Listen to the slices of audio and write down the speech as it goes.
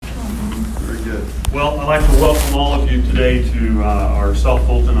Well, I'd like to welcome all of you today to our South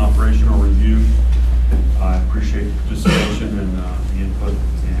Fulton operational review. I appreciate the participation and the input,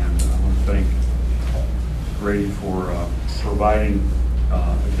 and I want to thank Grady for providing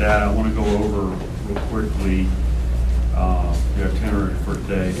the data. I want to go over real quickly the itinerary for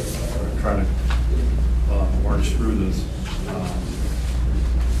today. Try to march through this.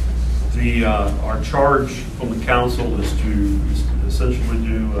 Our charge from the council is to essentially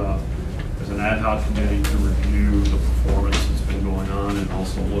do as an ad hoc committee to review the performance that's been going on and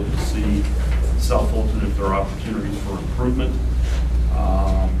also look to see South Fulton if there are opportunities for improvement.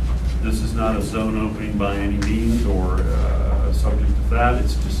 This is not a zone opening by any means or subject to that.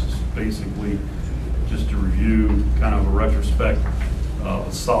 It's just basically just to review kind of a retrospect of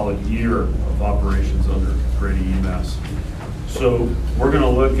a solid year of operations under Grady EMS. So we're going to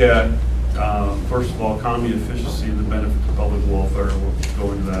look at, first of all, economy efficiency and the benefit to public welfare. We'll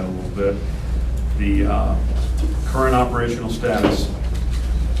go into that a little bit. The current operational status.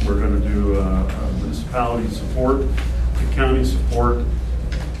 We're going to do municipality support, the county support.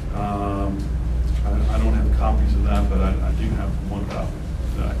 I don't have copies of that, but I do have one copy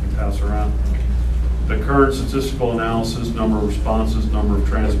that I can pass around. The current statistical analysis, number of responses, number of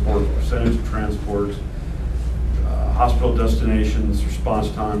transports, percentage of transports, hospital destinations, response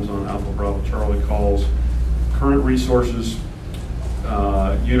times on Alpha Bravo Charlie calls, current resources,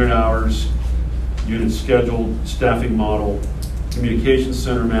 unit hours, unit schedule, staffing model, communications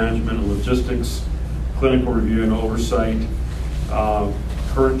center management and logistics, clinical review and oversight,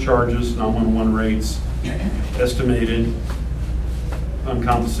 current charges, 911 rates, estimated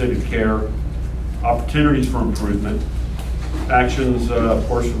uncompensated care, opportunities for improvement, actions, of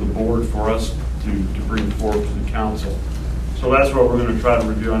course, for the board for us to bring forward to the council. So that's what we're going to try to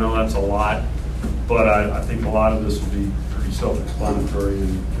review. I know that's a lot, but I think a lot of this will be pretty self-explanatory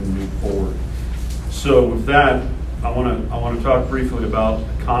and can move forward. So with that, I want to talk briefly about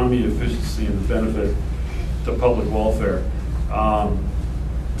economy, efficiency, and the benefit to public welfare. As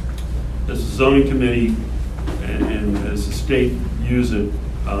a zoning committee and as the state use it,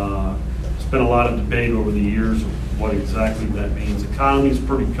 there's been a lot of debate over the years of what exactly that means. Economy is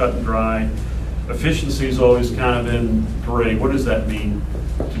pretty cut and dry. Efficiency has always kind of been gray. What does that mean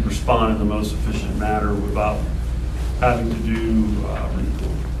to respond in the most efficient manner without having to do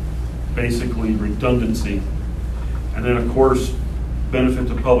basically redundancy? And then, of course, benefit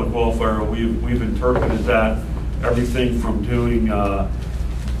to public welfare. We've interpreted that everything from doing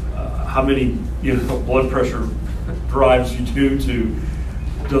how many blood pressure drives you do to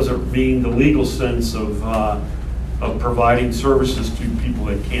does it mean the legal sense of providing services to people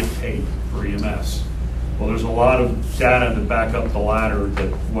that can't pay for EMS. Well, there's a lot of data to back up the latter.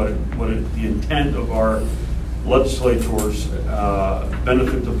 That the intent of our legislators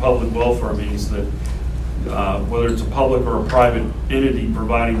benefit to public welfare means that whether it's a public or a private entity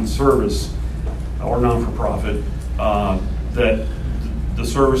providing service or non-for-profit, that the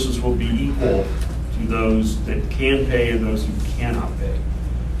services will be equal to those that can pay and those who cannot pay.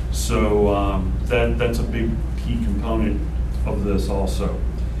 So that's a big key component of this also.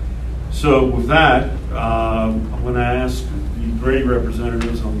 So with that, I'm going to ask the Grady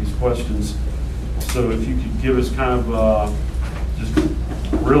representatives on these questions. So if you could give us kind of just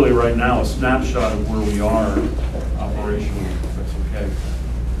really right now a snapshot of where we are operationally, if that's okay.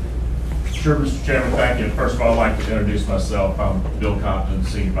 Sure, Mr. Chairman, thank you. First of all, I'd like to introduce myself. I'm Bill Compton,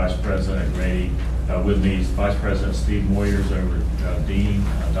 Senior Vice President at Grady. With me is Vice President Steve Moyers over at Dean,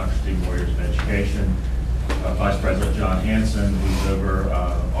 Dr. Steve Moyers in Education. Vice President John Hanson, who's over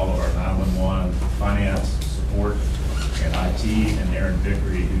all of our 911 finance support and IT, and Aaron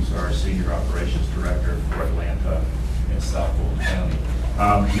Vickery, who's our Senior Operations Director for Atlanta and South Fulton County.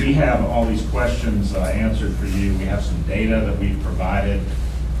 We have all these questions answered for you. We have some data that we've provided.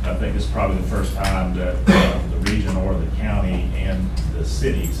 I think it's probably the first time that the region or the county and the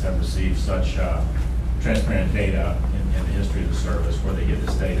cities have received such transparent data in the history of the service, where they get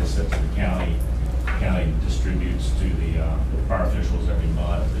this data sent to the county. The county distributes to the fire officials every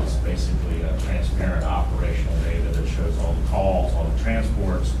month. It's basically a transparent operational data that shows all the calls, all the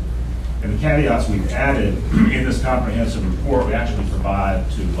transports. And the caveats we've added in this comprehensive report, we actually provide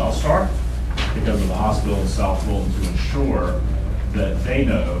to Wellstar because of the hospital in South Fulton to ensure that they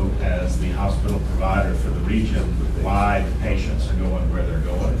know, as the hospital provider for the region, why the patients are going where they're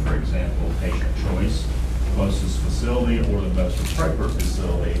going. For example, patient choice, closest facility, or the most appropriate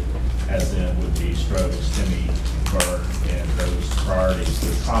facility, as in would be stroke, STEMI, burn, and those priorities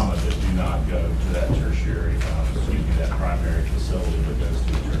to trauma that do not go to that tertiary, that primary facility, but goes to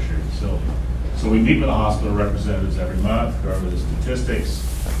the tertiary facility. So we meet with the hospital representatives every month, go over the statistics,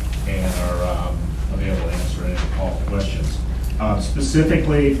 and are available to answer any all questions.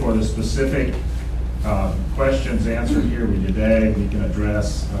 Specifically for the specific questions answered here today, we can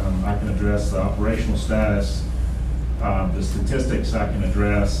address, I can address the operational status, the statistics I can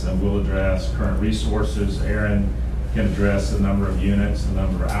address and will address, current resources. Aaron can address the number of units, the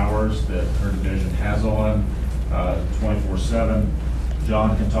number of hours that her division has on 24/7.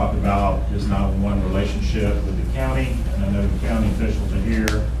 John can talk about his 911 relationship with the county, and I know the county officials are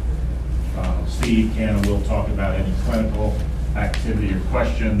here. Steve can and will talk about any clinical activity or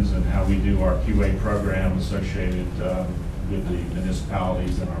questions and how we do our QA program associated with the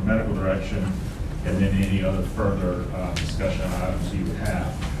municipalities and our medical direction, and then any other further discussion items you would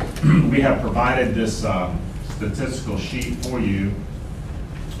have. We have provided this statistical sheet for you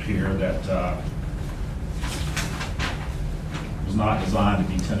here that was not designed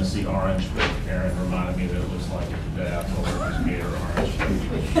to be Tennessee orange, but Aaron reminded me that it looks like it today. I told her it was Gator orange.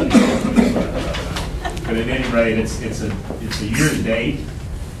 But at any rate, it's a year to date,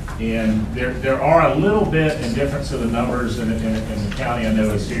 and there are a little bit in difference of the numbers, and the county I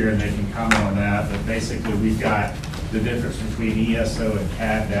know is here and they can comment on that. But basically, we've got the difference between ESO and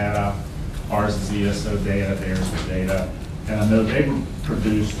CAD data. Ours is ESO data, theirs is data, and I know they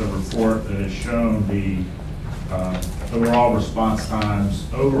produced a report that has shown the overall response times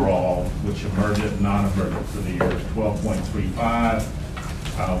overall, which emergent and non-emergent for the year is 12.35.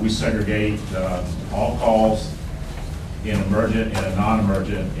 We segregate all calls in emergent and a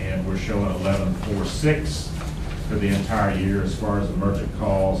non-emergent, and we're showing 11.46 for the entire year as far as emergent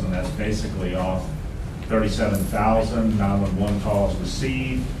calls, and that's basically off 37,000 911 calls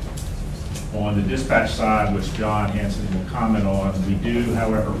received. On the dispatch side, which John Hanson will comment on, we do,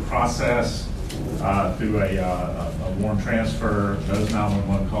 however, process through a warm transfer those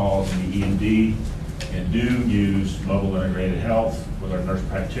 911 calls in the E&D, and do use mobile integrated health with our nurse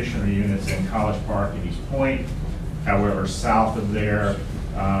practitioner units in College Park and East Point. However, south of there,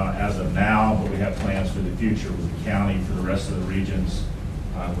 as of now, but we have plans for the future with the county for the rest of the regions.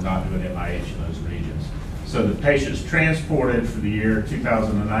 We're not doing MIH in those regions. So the patients transported for the year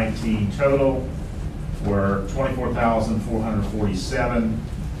 2019 total were 24,447.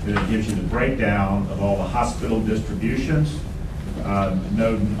 And it gives you the breakdown of all the hospital distributions.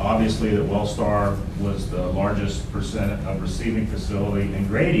 Noting obviously that Wellstar was the largest percent of receiving facility, and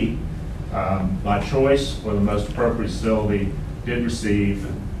Grady, by choice or the most appropriate facility, did receive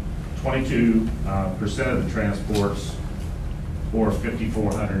 22% of the transports, or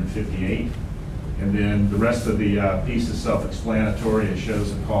 5,458. And then the rest of the piece is self-explanatory. It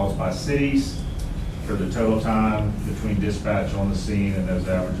shows the calls by cities for the total time between dispatch on the scene and those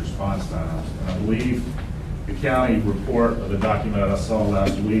average response times. And I believe the county report of the document I saw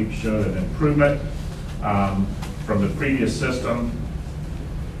last week showed an improvement from the previous system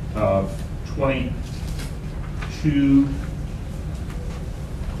of 22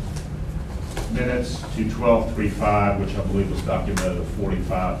 minutes to 12.35, which I believe was documented a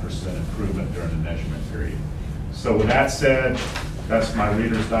 45% improvement during the measurement period. So with that said, that's my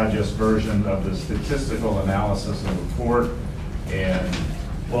Reader's Digest version of the statistical analysis and report. And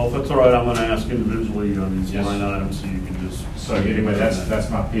Well, if it's all right, I'm going to ask individually on these Yes. line items so you can just. so anyway, that's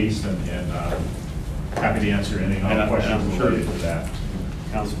my piece, and happy to answer any And I'm questions sure related to that.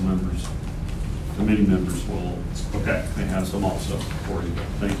 Council members, committee members will Okay. may have some also for you.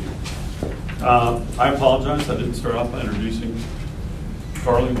 Thank you. I apologize, I didn't start off by introducing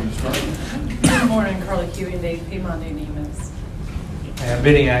Carly. Would you start? Good morning, Carly Q. and Dave Piedmont EMS. And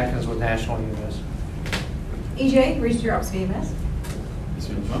Benny Atkins with National EMS. EJ, Reese Drops VMS. Is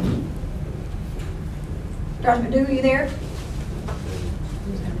he in front? Dr. McDougal, you there?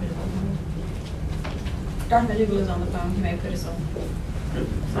 Dr. McDougal is on the phone. He may put us on Good.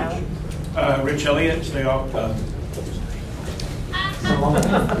 silent. Rich Elliott, they all. Do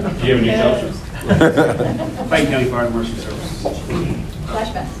you have any questions? Clayton County Fire and Emergency Services.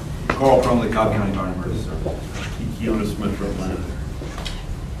 Flashbacks. Carl Crumley, Cobb County Fire and Emergency Services. Keonis Metro Atlanta.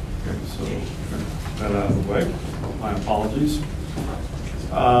 Okay, so that out of the way. My apologies.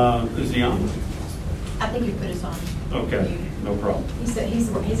 Is he on? I think you put us on. Okay, no problem. He said he's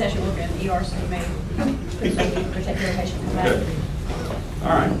actually working in the ER, so he may protect your patient from that. Okay. All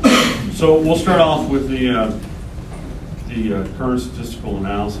right. So we'll start off with the current statistical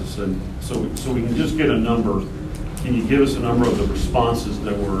analysis, and so we can just get a number. Can you give us a number of the responses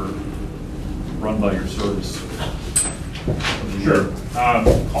that were run by your service? Sure.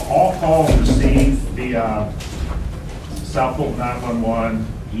 All calls received via South Fulton 911,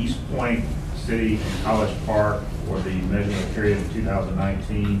 East Point City, and College Park for the measurement period of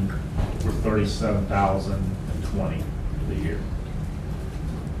 2019 were 37,020 for the year.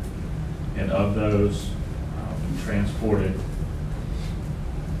 And of those, we transported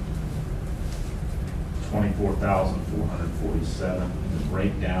 24,447. The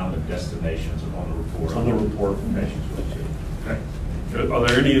breakdown of destinations are on the report. It's on the report. Okay. Are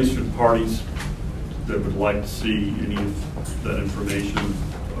there any interested parties that would like to see any of that information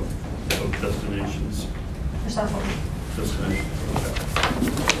of destinations? For Suffolk. Destinations, okay.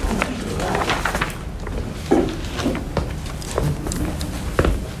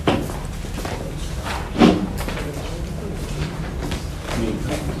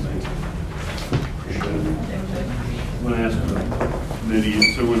 I'm going to ask the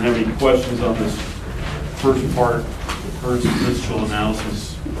committee, so we have any questions on this first part, the first statistical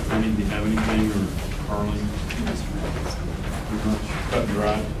analysis? Any, do you have anything, or Carly? Pretty much cut and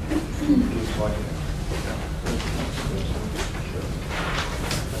dry. Looks like it.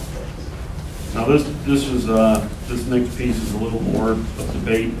 Now this is this next piece is a little more of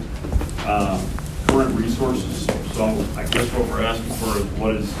debate. Current resources. So I guess what we're asking for is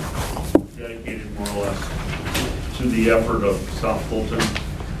what is dedicated more or less to the effort of South Fulton.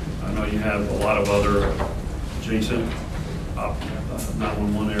 I know you have a lot of other adjacent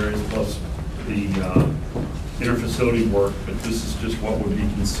 911 areas plus the interfacility work, but this is just what would be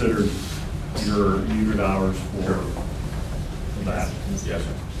considered your unit hours for that. Yes,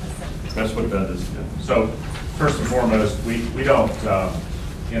 sir. That's what that is. Yeah. So first and foremost, we don't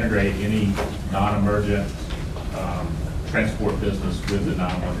integrate any non-emergent transport business with the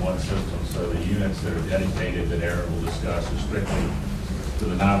 911 system. So the units that are dedicated that Aaron will discuss are strictly to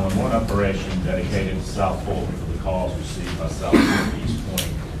the 911 operation dedicated to South Fulton for the calls received by South Fulton, East Point,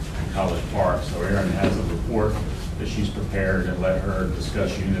 and College Park. So Aaron has a report that she's prepared and let her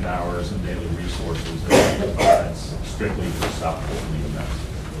discuss unit hours and daily resources that she provides strictly for South Fulton EMS.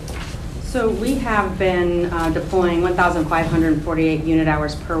 So we have been deploying 1,548 unit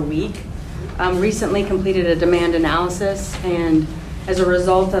hours per week. Recently completed a demand analysis, and as a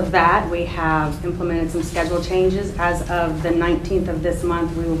result of that, we have implemented some schedule changes. As of the 19th of this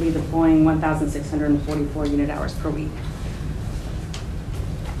month, we will be deploying 1,644 unit hours per week.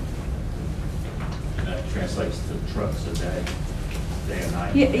 And that translates to trucks a day and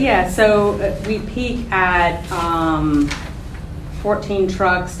night. Yeah, so we peak at 14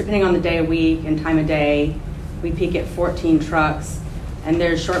 trucks, depending on the day of week and time of day. We peak at 14 trucks, and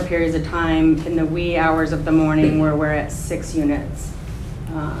there's short periods of time in the wee hours of the morning where we're at 6 units.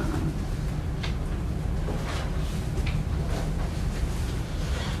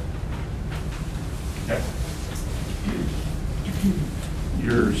 Okay.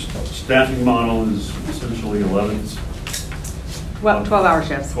 Your staffing model is essentially 11s, Well, 12-hour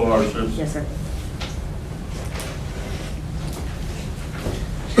shifts. 12-hour shifts? Yes, sir.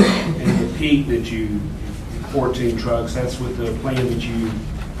 And the peak that 14 trucks, that's with the plan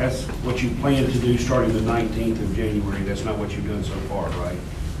that's what you plan to do starting the 19th of January. That's not what you've done so far, right?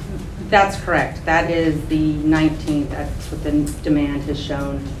 That's correct. That is the 19th. That's what the demand has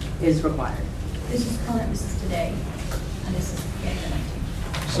shown is required. This is current, this is today, and this is January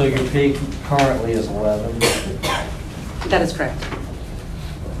 19th. So your peak currently is 11. That is correct.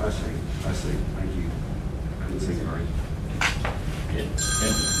 I see. Thank you. I didn't see it right. And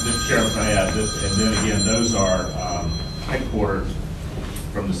Mr. Chairman, if I add this, and then again, those are headquartered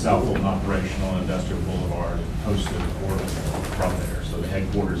from the South Fulton Operational and Industrial Boulevard, hosted or from there. So the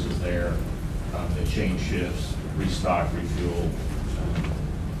headquarters is there. They change shifts, restock, refuel,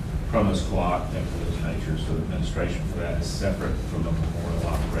 chronos clock, things of those nature. So the administration for that is separate from the memorial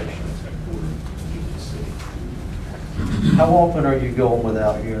operation that's headquartered in Union City. How often are you going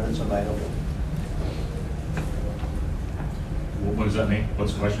without units available? What does that mean?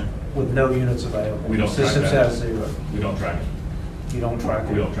 What's the question? With no units available? We don't track System's that. at 0. We don't track it. You don't track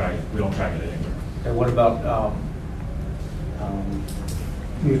it? We don't track it. We don't track it anywhere. And what about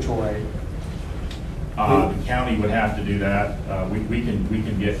mutual aid? The county would have to do that. We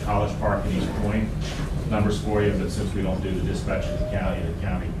can get College Park and East Point numbers for you, but since we don't do the dispatch at the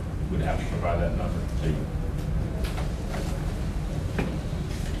county would have to provide that number to you.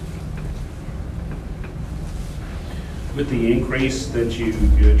 With the increase that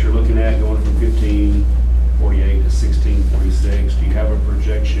you're looking at going from 1548 to 1646, do you have a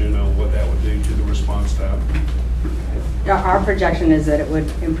projection on what that would do to the response time? Our projection is that it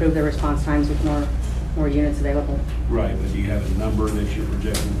would improve the response times with more units available. Right, but do you have a number that you're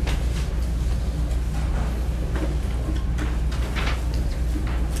projecting?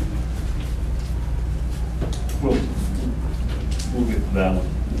 We'll get to that one.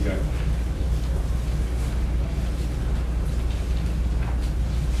 Okay.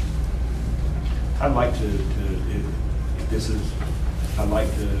 I'd like to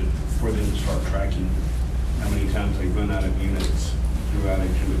for them to start tracking how many times they run out of units throughout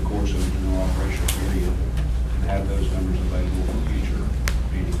the course of the general operational period, and have those numbers available for future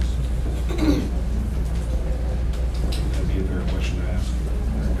meetings. That'd be a fair question to ask.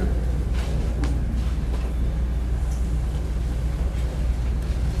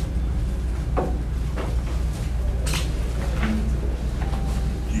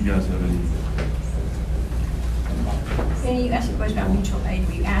 Do you guys have any? And you asked a question about mutual aid.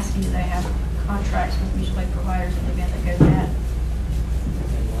 Were you asking, do they have contracts with mutual aid providers in the event that goes bad?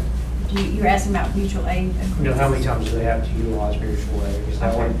 You're asking about mutual aid? You know, how many times do they have to utilize mutual aid? Because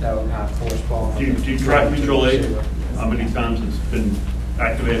that would kind of correspond. Do you track mutual aid? How many times it's been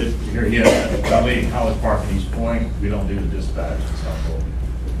activated? Here, yes, Valley, College Park, and East Point, we don't do the dispatch in South Fulton.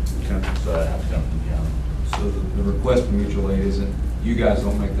 Okay. So I have to come from the county. So the request for mutual aid isn't, you guys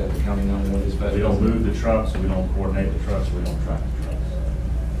don't make that the county 911 dispatch? We don't move the trucks, we don't coordinate the trucks, we don't track the trucks.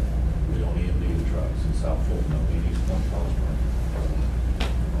 We don't EMD the trucks in South Fulton, no, we need one College Park.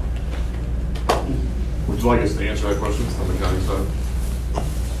 Would you like us to answer that question from the county side?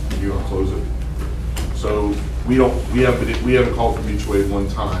 You want to close it? So we haven't called for mutual aid one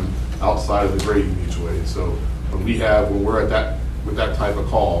time outside of the Grady mutual aid. So when we're at that, with that type of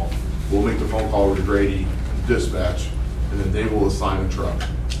call, we'll make the phone call to Grady dispatch, and then they will assign a truck.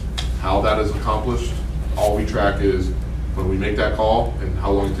 How that is accomplished, all we track is when we make that call and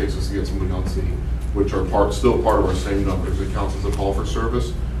how long it takes us to get somebody on scene, which are still part of our same numbers. It counts as a call for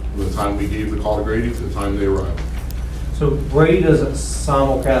service from the time we gave the call to Grady to the time they arrive. So Grady doesn't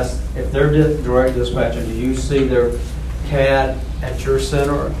simulcast, if they're direct dispatching, do you see their CAD at your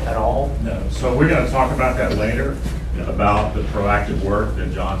center at all? No, so we're gonna talk about that later, about the proactive work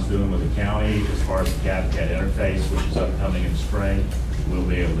that John's doing with the county as far as the CAD-CAD interface, which is upcoming in spring. We'll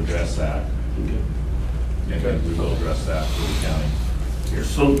be able to address that. And we will address that with the county here.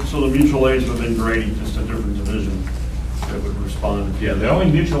 So the mutual aids within Grady, just a different division that would respond? Yeah, the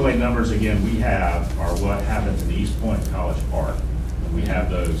only mutual aid numbers, again, we have are what happens in East Point and College Park. We have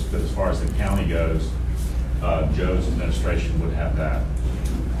those, but as far as the county goes, Joe's administration would have that.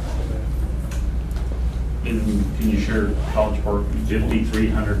 And can you share College Park?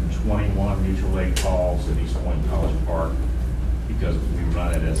 5,321 mutual aid calls at East Point and College Park, because we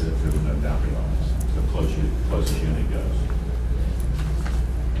run it as if there were no boundary lines. So closest unit goes.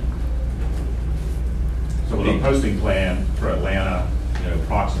 So with a posting plan for Atlanta,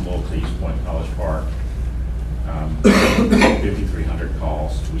 proximal to East Point College Park, 5,300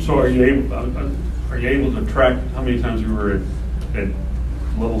 calls. So are you able to track how many times you were at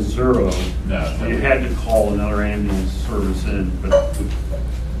level 0? No. You had to call another ambulance service in, but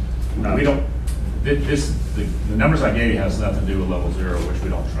no. We don't, the numbers I gave you has nothing to do with level 0, which we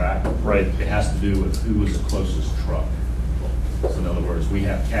don't track. Right. It has to do with who was the closest truck. So in other words, we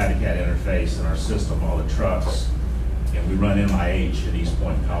have CAD-to-CAD interface in our system, all the trucks, and we run MIH at East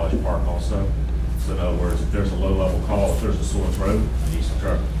Point College Park also. So in other words, if there's a low-level call, if there's a sore throat in East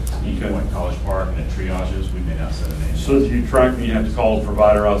Point College Park and it triages, we may not send an ambulance. So if you track me, you have to call a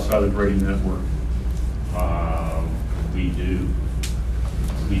provider outside the Grady network?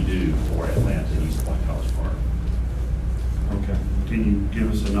 We do for Atlanta and East Point College Park. Okay. Can you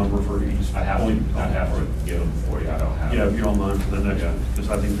give us a number for East I'd have Point? to give them for you, I don't have. Yeah, if you don't mind for the next Yeah. one, because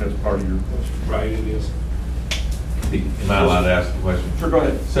I think that's part of your question. Right, it is. Am I allowed to ask a question? Sure, go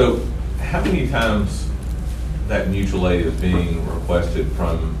ahead. So how many times that mutual aid is being requested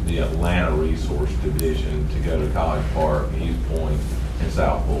from the Atlanta Resource Division to go to College Park, East Point, and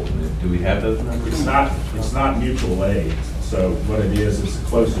South Fulton? Do we have those numbers? It's not mutual aid. So what it is, it's the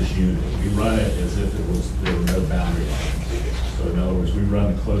closest unit. We run it as if there were no boundary lines. So in other words, we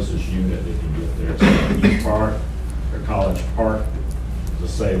run the closest unit that can get there. So East Park or College Park, to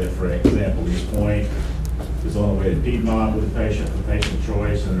say that, for example, East Point is on the way to Piedmont with the patient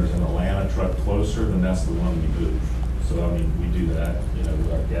choice, and there's an Atlanta truck closer, then that's the one we move. So, I mean, we do that,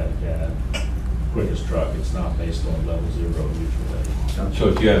 with our CAD quickest truck. It's not based on level 0 mutual aid. So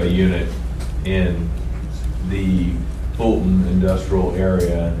if you have a unit in the Fulton industrial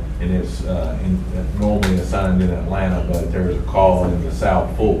area and it's normally assigned in Atlanta, but there's a call in the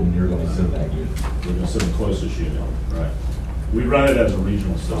South Fulton, you're going to send that unit. We're going to send the closest unit, right? We run it as a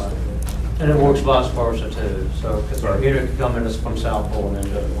regional system. And it works vice versa too, so, because Sorry. here it come in from South Fulton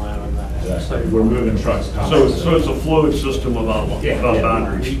into Atlanta and that. Exactly. We're moving trucks So constantly. it's a fluid system without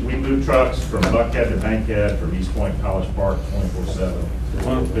boundaries? We move trucks from Buckhead to Bankhead, from East Point College Park 24/7,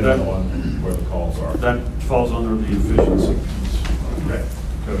 Well, depending on where the calls are. That falls under the efficiency Okay.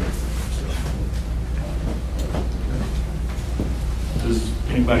 code. Does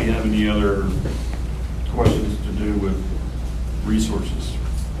anybody have any other questions to do with resources?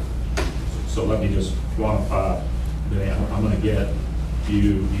 So let me just quantify, I'm gonna get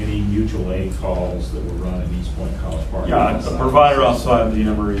you any mutual aid calls that were run in East Point College Park. Yeah, a provider outside of the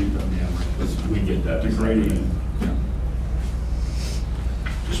Emory, We get that. degrading.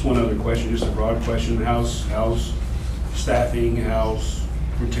 Just one other question, just a broad question. How's staffing, how's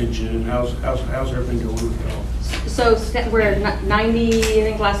retention, how's everything going with y'all? So we're at 90, I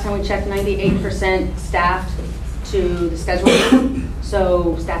think last time we checked, 98% staffed to the schedule.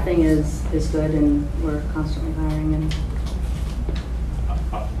 So staffing is good, and we're constantly hiring. And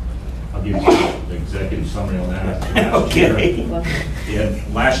I'll give you the executive summary on that.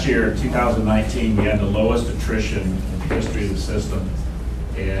 Last year, 2019, we had the lowest attrition in the history of the system.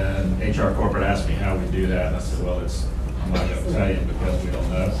 And HR Corporate asked me how we do that, and I said, well, I'm not going to tell you because we don't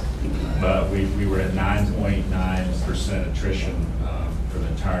know. But we were at 9.9% attrition for the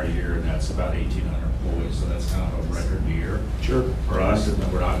entire year, and that's about 1,800 employees. So that's kind of a record year for us, and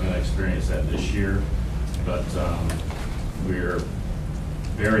we're not going to experience that this year. But we're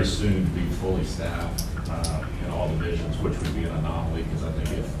very soon to be fully staffed in all divisions, which would be an anomaly, because I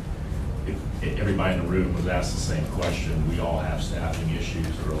think if everybody in the room was asked the same question, we all have staffing issues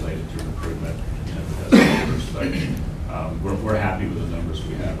related to recruitment, because of numbers. But we're happy with the numbers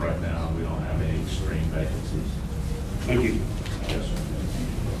we have right now. We don't have any extreme vacancies. Thank you. Yes, sir.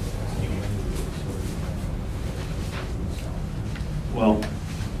 Well,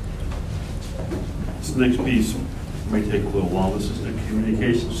 this next piece may take a little while. This is the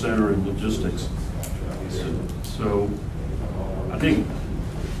communication center and logistics. So I think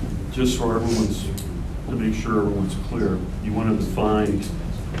just for everyone's, to make sure everyone's clear, you want to define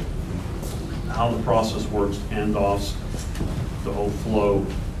how the process works, handoffs, the whole flow.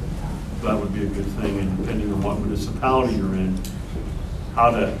 That would be a good thing, and depending on what municipality you're in,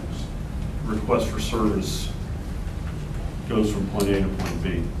 how that request for service goes from point A to point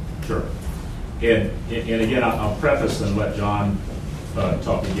B. Sure. And again, I'll preface and let John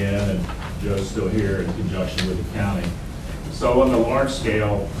talk again, and Joe's still here in conjunction with the county. So on the large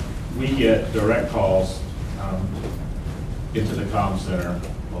scale, we get direct calls into the comm center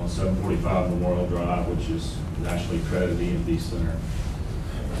on 745 Memorial Drive, which is nationally accredited EMD center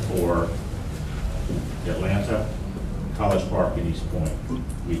for Atlanta, College Park, and East Point.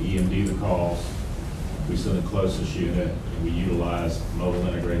 We EMD the calls, we send the closest unit, and we utilize mobile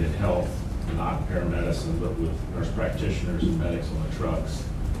integrated health, not paramedicine, but with nurse practitioners and medics on the trucks,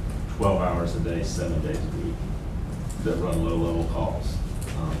 12 hours a day, 7 days a week, that run low-level calls.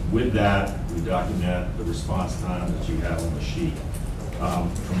 With that, we document the response time that you have on the sheet.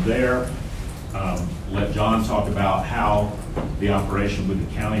 From there, let John talk about how the operation with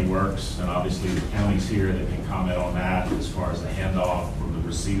the county works, and obviously the county's here that can comment on that as far as the handoff from the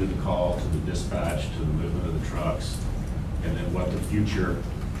receipt of the call to the dispatch to the movement of the trucks, and then what the future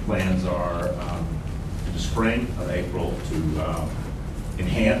plans are in the spring of April to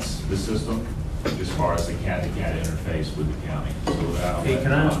enhance the system as far as the cat-to-cat interface with the county. So Hey,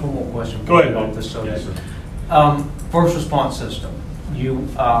 can I ask one more question? Go ahead, About this subject? Yes, sir. First response system. You,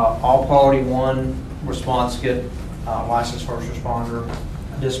 all priority one response get licensed first responder,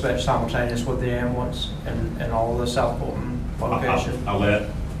 dispatch simultaneous with the ambulance and all of the South Fulton location. I'll let,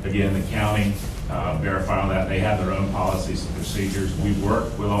 again, the county verify on that. They have their own policies and procedures. We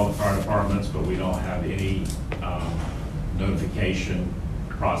work with all the fire departments, but we don't have any notification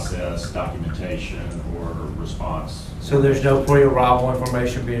process, documentation, or response. So there's no pre-arrival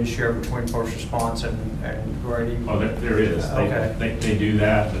information being shared between first response and Grady? Oh, there is. Okay. They do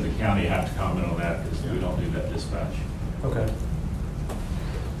that, but the county have to comment on that because we don't do that dispatch. Okay.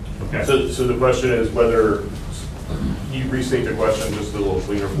 Okay. So the question is whether, you restate the question just a little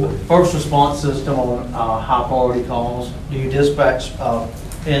cleaner for me. First response system on high priority calls, do you dispatch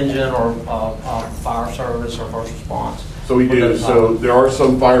engine or fire service or first response? So we do. So there are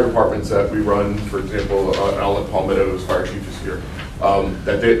some fire departments that we run, for example, I'll let Paul Meadows, fire chief is here,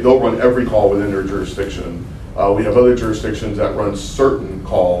 that they'll run every call within their jurisdiction. We have other jurisdictions that run certain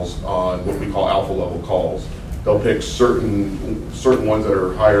calls on what we call alpha level calls. They'll pick certain ones that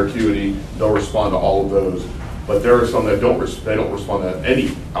are higher acuity. They'll respond to all of those. But there are some that don't respond to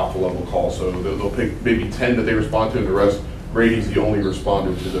any alpha level call. So they'll pick maybe 10 that they respond to, and the rest, Grady's the only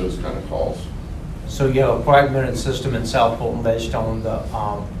responder to those kind of calls. So you have a fragmented system in South Fulton based on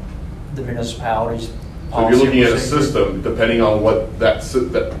the municipalities. So if you're looking at a system, depending on what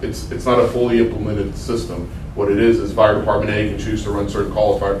it's not a fully implemented system. What it is fire department A can choose to run certain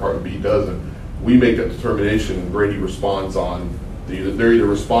calls, fire department B doesn't. We make that determination, and Grady responds on, they're either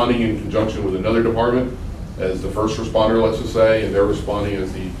responding in conjunction with another department as the first responder, let's just say, and they're responding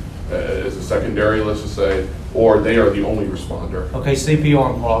as a secondary, let's just say, or they are the only responder. Okay,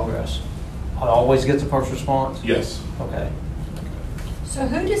 CPR in progress. always gets a first response? Yes. Okay. So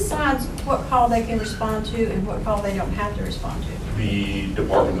who decides what call they can respond to and what call they don't have to respond to? The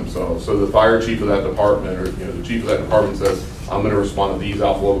department themselves. So the fire chief of that department, or the chief of that department says, I'm going to respond to these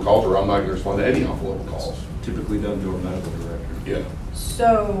alpha level calls, or I'm not going to respond to any alpha level calls. Typically done through a medical director. Yeah.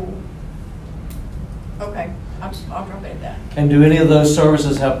 So, okay, I'll drop it at that. And do any of those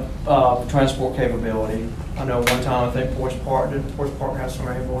services have transport capability? I know one time, I think Forest Park have some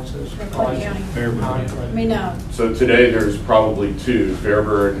ambulances? Clay County. I mean, So today there's probably two,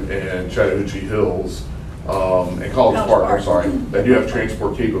 Fairburn and Chattahoochee Hills, and College Park, I'm sorry, that do have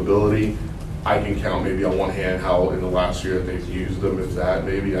transport capability. I can count maybe on one hand how in the last year that they've used them, if that,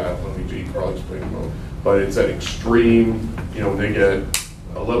 maybe, let me G probably explain them. But it's at extreme, when they get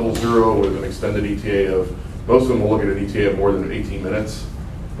a level 0 with an extended ETA of, most of them will look at an ETA of more than 18 minutes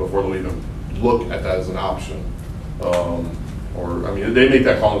before they'll even look at that as an option. They make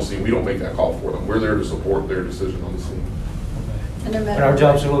that call on the scene. We don't make that call for them. We're there to support their decision on the scene. and no And matter our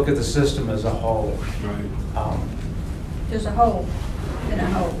job is what, to look at the system as a whole. Right. there's a hole in a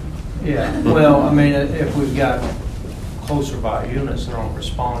hole. Yeah, well, I mean, if we've got closer by units that aren't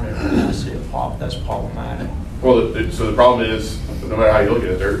responding, I see that's problematic. Well, so the problem is, no matter how you look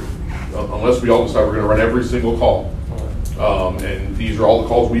at it, unless we all decide we're going to run every single call, and these are all the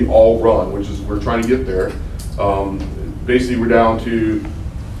calls we all run, which is we're trying to get there. Basically, we're down to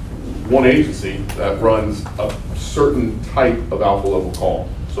one agency that runs a certain type of alpha level call.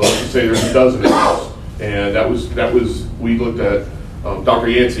 So let's just say there's a dozen of us, and that was we looked at Dr.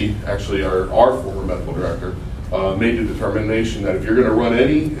 Yancey, actually our former medical director, made the determination that if you're going to run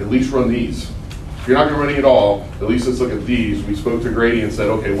any, at least run these. If you're not going to run any at all, at least let's look at these. We spoke to Grady and said,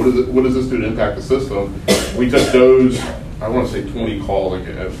 okay, what does this do to impact the system? We took those, I want to say 20 calls, off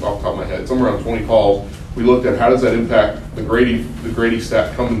the top of my head, somewhere around 20 calls. We looked at how does that impact the Grady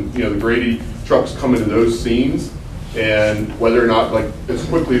staff coming, the Grady trucks coming to those scenes, and whether or not, like, as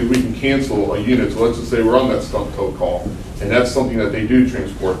quickly as we can cancel a unit. So let's just say we're on that stump tow call, and that's something that they do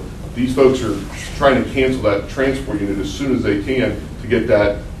transport. These folks are trying to cancel that transport unit as soon as they can to get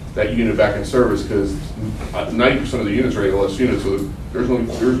that unit back in service, because 90% of the units are ALS units, so there's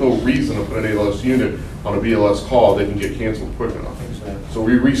no reason to put an ALS unit on a BLS call. They can get canceled quick enough. Exactly. So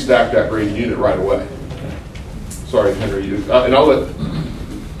we restacked that Grady unit right away. Sorry, Henry, and I'll let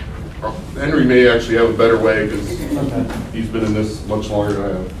Henry may actually have a better way because he's been in this much longer than I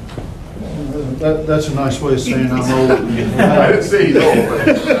have. That's a nice way of saying I'm old. I didn't say he's old,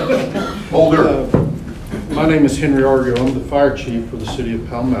 but older. My name is Henry Argo. I'm the fire chief for the city of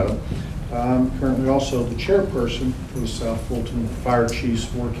Palmetto. I'm currently also the chairperson for the South Fulton Fire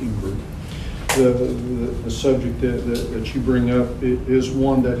Chiefs Working Group. The subject that you bring up is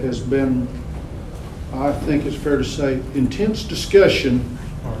one that has been, I think it's fair to say, intense discussion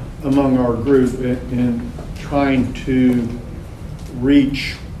among our group in trying to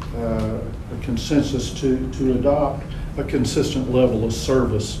reach a consensus to adopt a consistent level of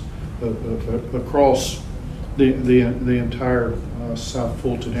service across the entire South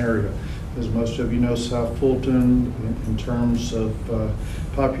Fulton area. As most of you know, South Fulton, in terms of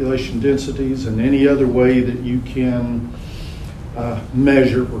population densities and any other way that you can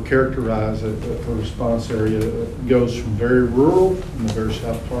measure or characterize a response area, goes from very rural in the very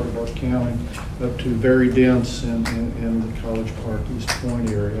south part of our county up to very dense in the College Park, East Point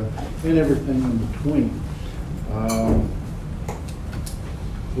area, and everything in between.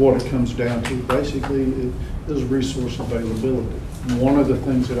 What it comes down to basically is resource availability. And one of the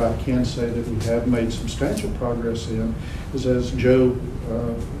things that I can say that we have made substantial progress in is, as Joe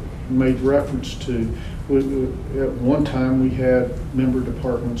made reference to, at one time we had member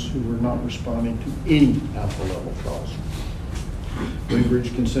departments who were not responding to any alpha level calls. We've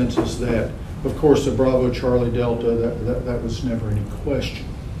reached consensus that, of course, the Bravo Charlie Delta, that was never any question.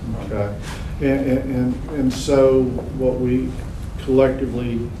 Okay, and so what we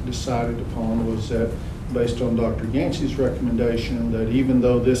collectively decided upon was that, based on Dr. Yancey's recommendation, that even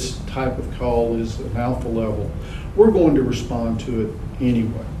though this type of call is an alpha level, we're going to respond to it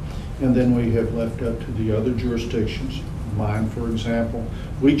anyway. And then we have left up to the other jurisdictions. Mine, for example,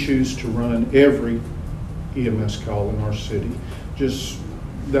 we choose to run every EMS call in our city. Just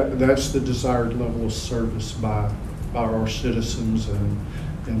that's the desired level of service by our citizens,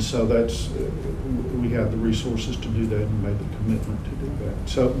 and so that's we have the resources to do that and made the commitment to do that.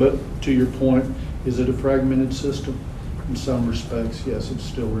 So, but to your point, is it a fragmented system? In some respects, yes, it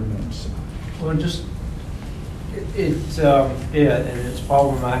still remains so. Well, just and it's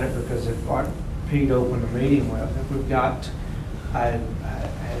problematic because if, like Pete opened the meeting with, if we've got a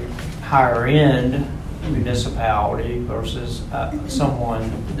higher end municipality versus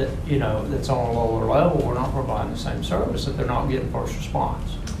someone that, you know, that's on a lower level, we're not providing the same service if they're not getting first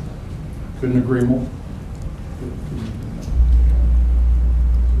response. Couldn't agree more.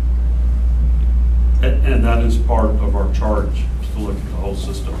 And that is part of our charge, to look at the whole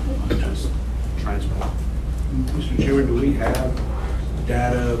system, not just transport. Mr. Chairman, do we have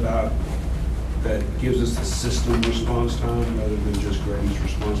data about, that gives us the system response time rather than just Grady's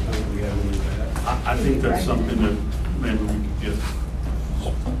response time? Do we have any of that? I think that's something that maybe we could get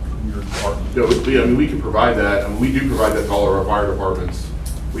from your department. Yeah, I mean, we can provide that, and we do provide that to all of our fire departments.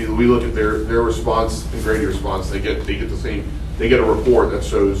 We look at their response and Grady response, they get the same, they get a report that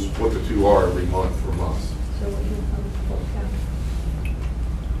shows what the two are every month from us.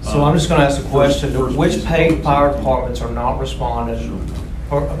 So I'm just going to ask a question, which paid fire departments are not responding,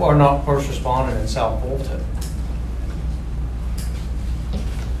 or are not first responding in South Fulton?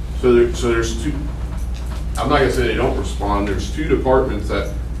 So there's two, I'm not gonna say they don't respond, there's two departments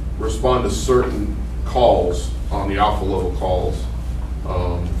that respond to certain calls on the alpha level calls.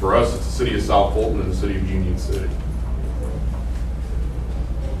 For us, it's the city of South Fulton and the city of Union City.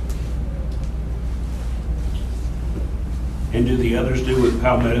 And do the others do what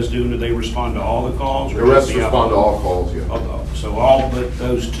Palmetto's doing? Do they respond to all the calls? The rest respond to all calls, yeah. So all but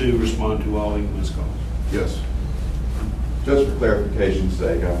those two respond to all EMS calls? Yes. Just for clarification's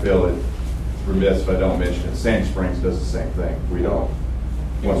sake, I feel it remiss if I don't mention it. Sandy Springs does the same thing. We don't.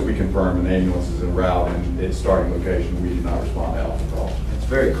 Once we confirm an ambulance is en route and its starting location, we do not respond to alpha calls. It's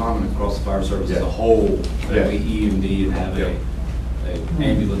very common across the fire service as a whole that we EMD and have a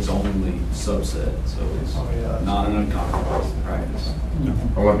ambulance-only subset, so it's not an uncommon practice.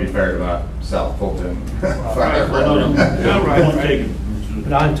 I want to be fair to that South Fulton. But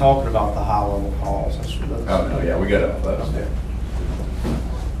I'm talking about the high-level calls. Oh, no, yeah, we got it. Yeah.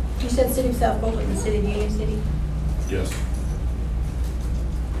 You said city of South Fulton, the city of Union City? Yes.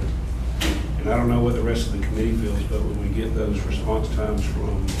 And I don't know what the rest of the committee feels, but when we get those response times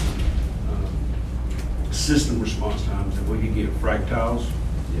from system response times, if we could get fractals,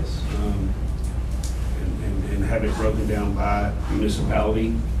 Yes. and have it broken down by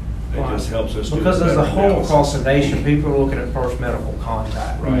municipality, that just helps us. Because as a whole across the nation, people are looking at first medical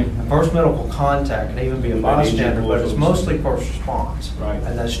contact. Right. And first medical contact can even be a bystander, but it's mostly first response. Right.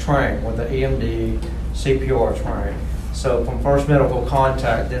 And that's trained with the EMD, CPR trained. So from first medical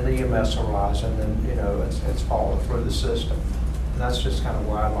contact, then the EMS arrives, and then, you know, it's followed through the system. And that's just kind of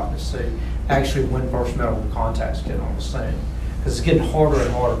what I'd like to see. Actually, when first medical contacts get on the scene. Because it's getting harder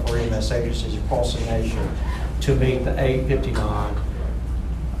and harder for EMS agencies across the nation to meet the 859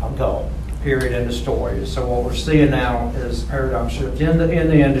 goal, period, end of story. So what we're seeing now is a paradigm shift in the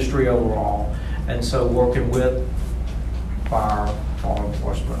industry overall. And so working with fire, law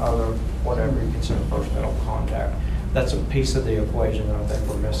enforcement, other, whatever you consider first medical contact, that's a piece of the equation that I think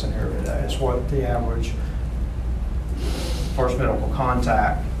we're missing here today. It's what the average first medical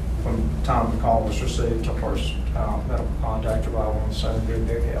contact from the time the call was received to first medical contact arrival on the scene would be a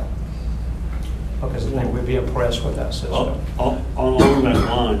big help. Because I think we'd be impressed with that system. Along that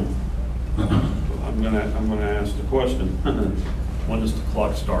line, I'm gonna ask the question, when does the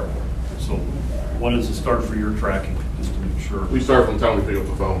clock start? So when does it start for your tracking, just to make sure? We start from the time we pick up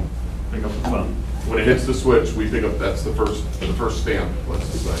the phone. Pick up the phone. When it hits the switch, we pick up, that's the first stamp,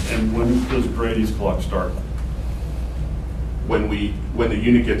 let's just say. And when does Grady's clock start? When the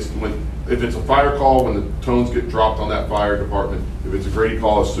unit gets, if it's a fire call, when the tones get dropped on that fire department. If it's a Grady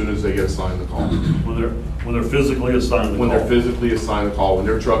call, as soon as they get assigned the call. When they're physically assigned the call? When they're physically assigned the call, when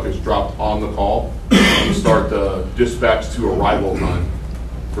their truck is dropped on the call, we start the dispatch to arrival time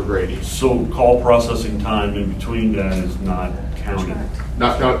for Grady. So call processing time in between that is not counted?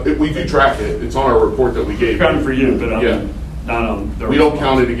 Not counted, we do track it, it's on our report that we gave. Counted for you, but I Yeah. mean, not on their We don't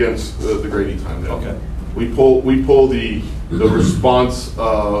response. count it against the Grady time, no. Okay. We pull the response,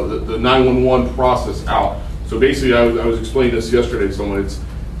 the 911 process out. So basically, I was explaining this yesterday to someone, it's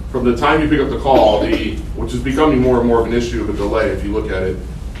from the time you pick up the call, which is becoming more and more of an issue of a delay if you look at it,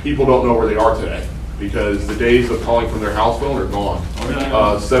 people don't know where they are today because the days of calling from their house phone are gone.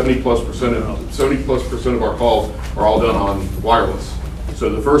 70+% of our calls are all done on wireless. So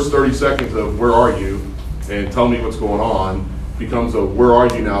the first 30 seconds of where are you and tell me what's going on becomes a where are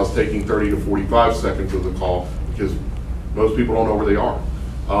you now is taking 30 to 45 seconds of the call because most people don't know where they are.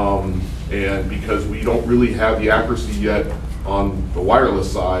 And because we don't really have the accuracy yet on the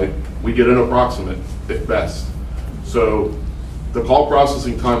wireless side, we get an approximate at best. So the call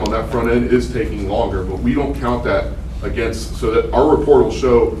processing time on that front end is taking longer, but we don't count that against, so that our report will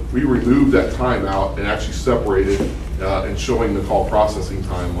show we removed that time out and actually separated and showing the call processing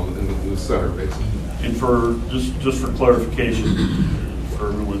time in the center basically. And for, just for clarification, for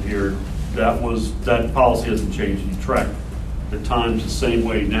everyone here, that policy hasn't changed. You track the times the same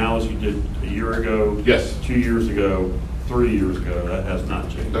way now as you did a year ago? Yes. 2 years ago, 3 years ago? That has not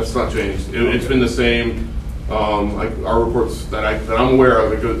changed? That's not changed. It's been the same. Like our reports that I'm aware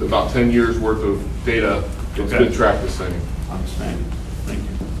of, it goes about 10 years worth of data. It's been tracked the same. Understanding. Thank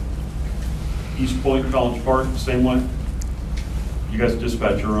you. East Point, College Park, same way? You guys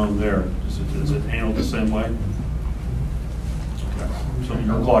dispatch your own there. Is it handled the same way? Okay. So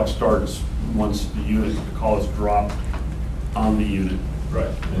your clock starts once the call is dropped on the unit. Right,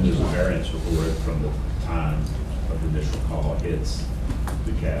 and there's a variance reported from the time of the initial call hits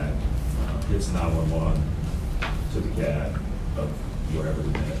the CAD, hits 911 to the CAD of whatever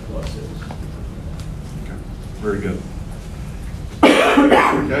the minute plus is. Okay. Very good.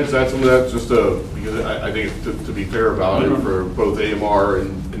 Can I just add some of that, just because I think to be fair about it for both AMR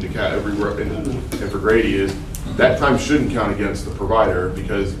and the CAD and for Grady is that time shouldn't count against the provider,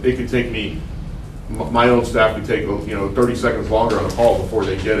 because it could take me, my own staff could take 30 seconds longer on a call before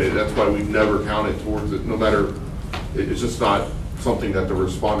they get it. That's why we've never counted towards it. No matter, it's just not something that the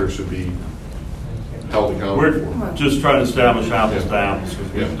responder should be held accountable for. We're just trying to establish apples to apples,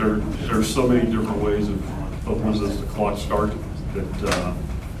 because Yeah. there's so many different ways of when does the clock start that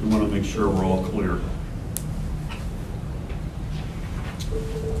we want to make sure we're all clear.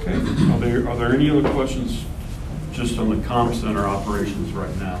 Okay. Are there any other questions just on the comm center operations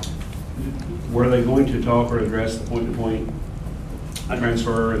right now? Were they going to talk or address the point-to-point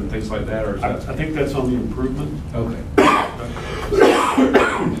transfer and things like that, or is I that? think that's on the improvement. Okay.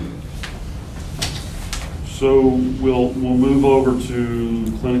 So we'll move over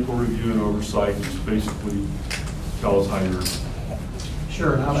to clinical review and oversight, just basically tell us how you're.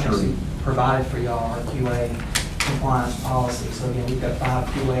 Sure, and I've actually provided for y'all our QA compliance policy. So again, we've got 5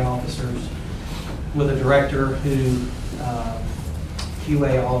 QA officers with a director who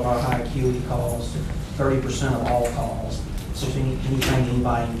QA all of our high acuity calls, 30% of all calls. So if anything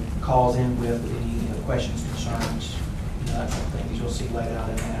anybody calls in with any questions, concerns, that type of things, you'll see laid out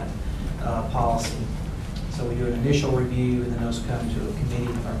in that policy. So we do an initial review, and then those come to a committee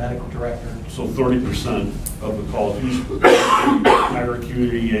with our medical director. So 30% of the calls, higher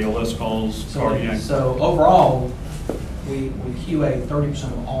acuity ALS calls, cardiac. So overall, we QA 30%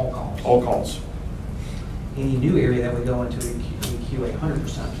 of all calls. All calls. Any new area that we go into, we QA 100%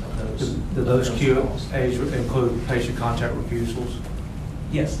 of those. Do those QAs include patient contact refusals?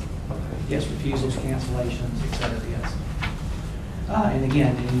 Yes. Yes, refusals, cancellations, et cetera, yes. And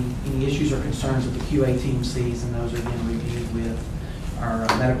again, any issues or concerns that the QA team sees, and those are then reviewed with our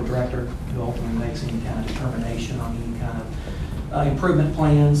medical director, who ultimately makes any kind of determination on any kind of improvement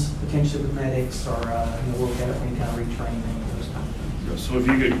plans, potentially with medics, or we'll look at it for any kind of retraining, those kind of things. So if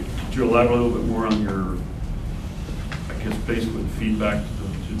you could elaborate a little bit more on your, I guess, basically feedback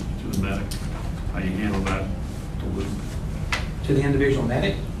to the medic, how you handle that delivery. To the individual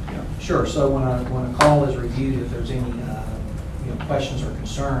medic? Yeah. Sure. So when a call is reviewed, if there's any questions or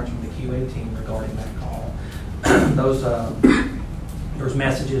concerns from the QA team regarding that call, there's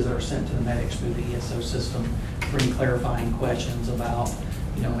messages that are sent to the medics through the ESO system for any clarifying questions about,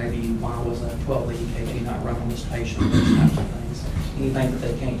 maybe why was a 12 lead EKG not run on this patient, those types of things. Anything that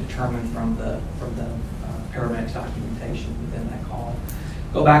they can't determine from the paramedics documentation within that call.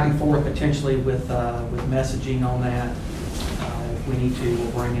 Go back and forth potentially with messaging on that. If we need to,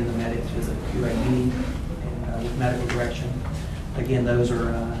 we'll bring in the medic to the QA meeting and with medical direction. Again, those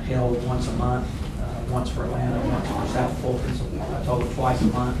are held once a month, once for Atlanta, once for South Fulton, so I told them twice a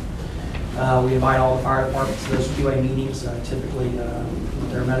month. We invite all the fire departments to those QA meetings. Typically,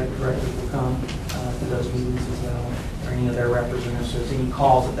 their medical directors will come to those meetings as well, or any of their representatives. So if there's any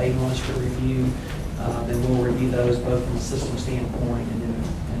calls that they want us to review, then we'll review those both from a system standpoint and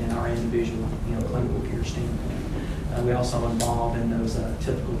in our individual, clinical care standpoint. We also involved in those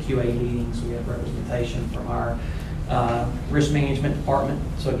typical QA meetings. We have representation from our risk management department.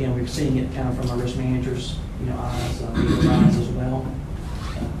 So again, we're seeing it kind of from the risk managers, eyes, eyes as well.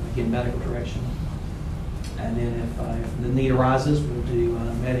 Again, medical direction. And then if the need arises, we'll do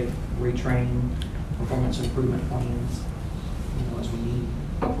medic retraining, performance improvement plans, as we need.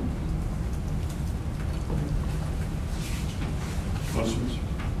 Questions?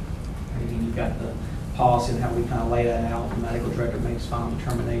 Again, you've got the policy and how we kind of lay that out. The medical director makes final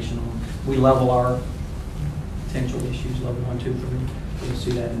determination on. We level our potential issues, level 1, 2, 3. You'll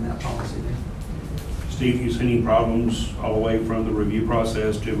see that in that policy there. Steve, you see any problems all the way from the review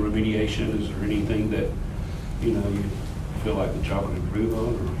process to remediation? Is there anything that, you feel like the job could improve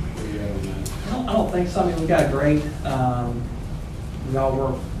on, or where are you at on that? I don't think so. I mean, we got a great, we all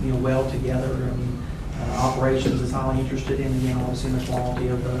work, well together. I mean, Operations is highly interested in, again, obviously, the quality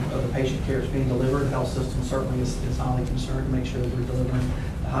of the patient care that's being delivered. Health system certainly is highly concerned to make sure that we're delivering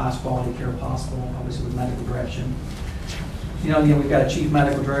the highest quality care possible, obviously with medical direction. You know, again, we've got a chief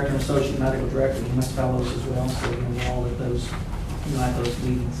medical director and associate medical director, we must fellows as well, so again, we're all at those, you know, at those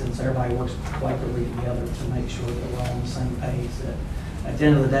meetings, and so everybody works collectively together to make sure that we're all on the same page, that at the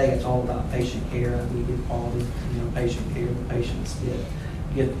end of the day, it's all about patient care, and we get quality, you know, patient care, the patients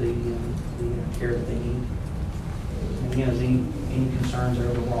get the care that they need. And again, as any concerns are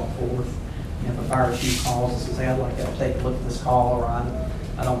ever brought forth, you know, if a fire chief calls and says, hey, I'd like to take a look at this call, or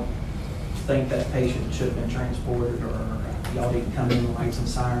I don't think that patient should have been transported, or y'all need to come in and write some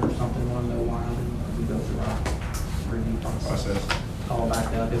siren or something, want to know why, then we go through our review process. Call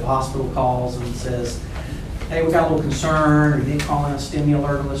back up. If a hospital calls and says, hey, we got a little concern, or you didn't call in a STEMI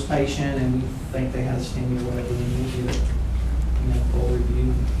alert on this patient, and we think they had a STEMI alert, we need to get it, you know, full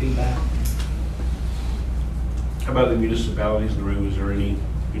review, feedback. How about the municipalities in the room? Is there any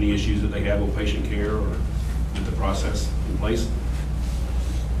issues that they have with patient care or with the process in place?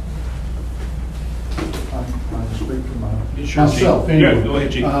 I speak for Sure, myself. Chief. Yeah, go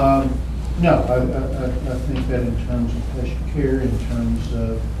ahead, Chief. No, I think that in terms of patient care, in terms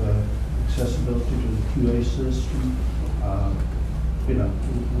of accessibility to the QA system, you know,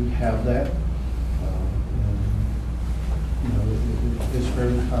 we have that. And, you know, it's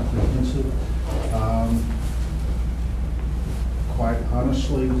very comprehensive. Quite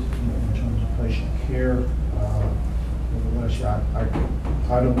honestly, you know, in terms of patient care,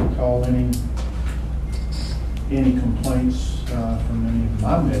 I don't recall any complaints from any of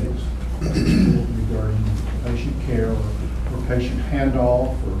my medics regarding patient care or patient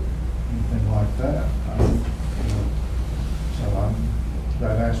handoff or anything like that. You know, so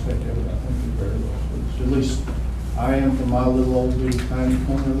that aspect of it, I think, is very well pleased. At least I am from my little old bitty tiny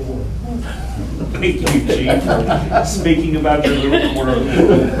corner of the world. Thank you, Chief. Speaking about your little corner of the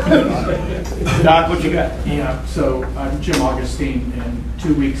world. Doc, what you got? Yeah, so I'm Jim Augustine, and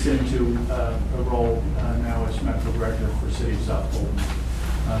 2 weeks into a role now as medical director for City of South Fulton.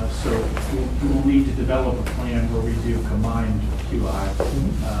 So we'll need to develop a plan where we do combined QI,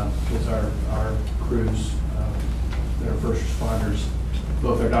 because our crews, that are first responders,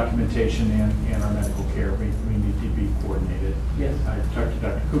 both our documentation and our medical care, we need to be coordinated. Yes. I talked to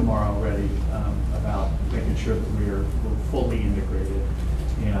Dr. Kumar already about making sure that we're fully integrated.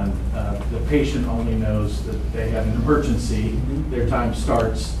 And the patient only knows that they have an emergency. Their time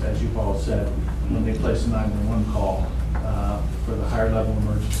starts, as you've all said, when they place a 911 call. For the higher level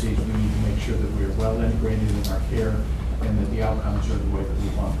emergencies, we need to make sure that we are well integrated in our care and that the outcomes are the way that we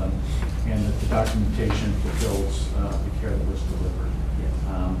want them, and that the documentation fulfills the care that was delivered.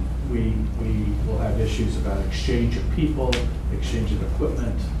 We will have issues about exchange of people, exchange of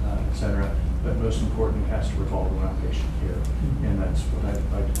equipment, et cetera, but most importantly, it has to revolve around patient care, and that's what I'd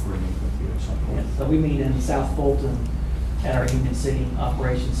like to coordinate with you at some point. So we meet in South Fulton at our Union City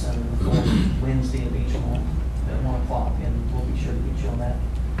Operations Center Wednesday of each month at 1 o'clock, and we'll be sure to get you on that.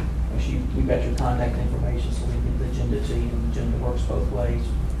 We've got your contact information, so we can get the agenda to you, and the agenda works both ways.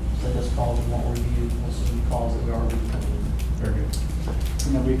 Send us calls we won't review, we'll send you calls that we already come in. Very good.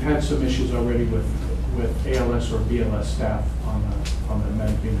 You know, we've had some issues already with ALS or BLS staff on the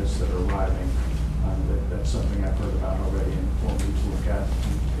medic units that are arriving. That's something I've heard about already, and we'll need to look at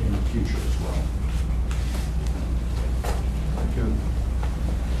in the future as well. Good.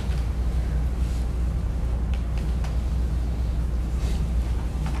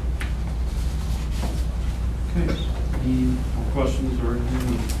 Okay, any more questions or anything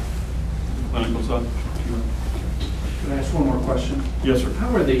on the clinical side? Can I ask one more question? Yes, sir.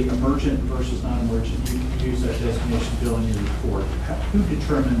 How are the emergent versus non-emergent? You use that designation, Bill, in your report. Who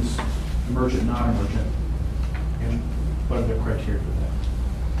determines emergent, non-emergent, and what are the criteria for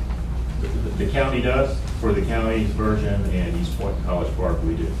that? The county does. For the county's version and East Point and College Park,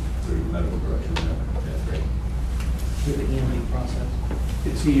 we do through medical direction. That's great. Through the EMD process.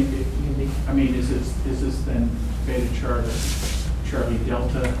 It's EMD. I mean, is this then Beta Charlie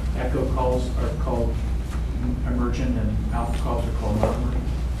Delta Echo calls are called emergent, and alpha calls are called non-emergent,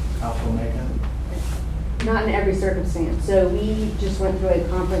 alpha omega? Not in every circumstance. So we just went through a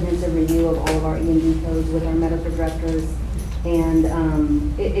comprehensive review of all of our EMD codes with our medical directors, and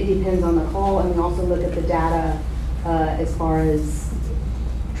it depends on the call, and we also look at the data as far as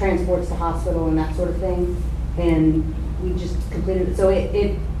transports to hospital and that sort of thing, and we just completed it. So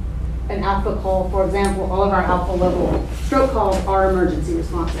an alpha call, for example, all of our alpha level stroke calls are emergency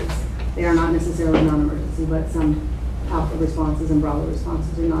responses. They are not necessarily non-emergency, but some alpha responses and Bravo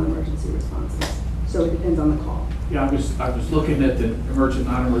responses are non-emergency responses. So it depends on the call. Yeah, I was looking at the emergent,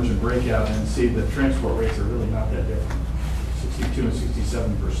 non-emergent breakout and see the transport rates are really not that different, 62 and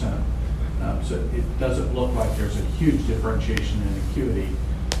 67%. So it doesn't look like there's a huge differentiation in acuity,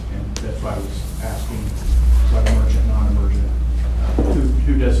 and that's why I was asking about emergent, non-emergent.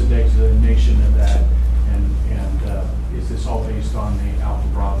 Who does the designation of that, and is this all based on the Alpha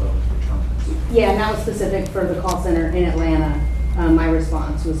Bravo return? Yeah, and that was specific for the call center in Atlanta. My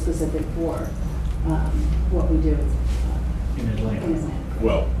response was specific for what we do In Atlanta? in Atlanta.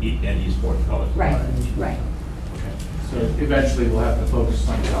 Well, and Eastport College. Right, right. Okay. So eventually we'll have to focus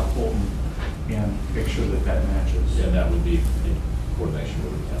on South Fulton and make sure that that matches. And that would be in coordination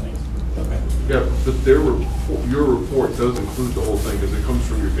with the county. Okay. Yeah, but your report does include the whole thing, because it comes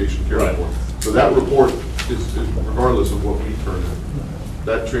from your patient care Right. report. So that report is regardless of what we turn in.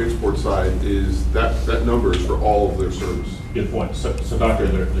 That transport side is, that number is for all of their service. Good point. So Doctor,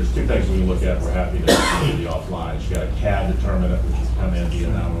 there's two things we can look at. We're happy to see the offline. You got a CAD determinant, which will come in via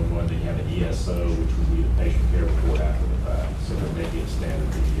 911. Then you have an ESO, which would be the patient care report after the fact. So there may be a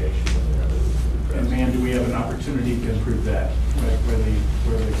standard deviation in there that we can address. And man, do we have an opportunity to improve that, right,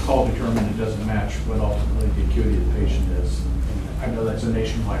 where the call determinant doesn't match what ultimately the acuity of the patient is. And I know that's a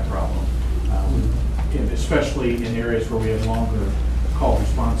nationwide problem, and especially in areas where we have longer call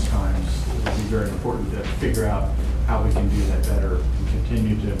response times. It would be very important to figure out how we can do that better and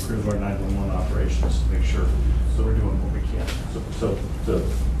continue to improve our 911 operations to make sure that we're doing what we can. So to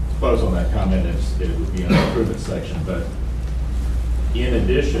close on that comment, it would be an improvement section, but in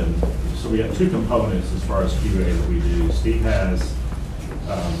addition, so we have two components as far as QA that we do. Steve has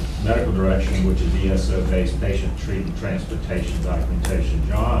medical direction, which is ESO-based patient treatment transportation documentation.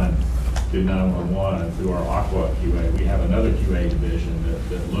 John did 911 through our Aqua QA. We have another QA division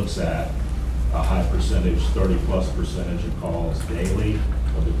that looks at a high percentage, 30+% of calls daily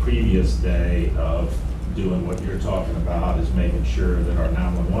of the previous day of doing what you're talking about, is making sure that our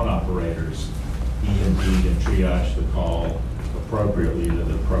 911 operators EMD and triage the call appropriately, that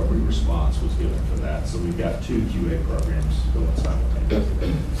the appropriate response was given for that. So we've got two QA programs going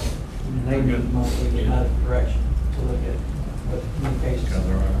simultaneously. And they mostly get out of direction to look at what communications. And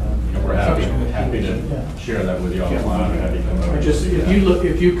we're happy to share that with you offline, or have you come over. and Just, see if that.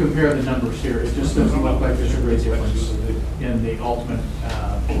 if you compare the numbers here, it just doesn't look like there's a great difference in the ultimate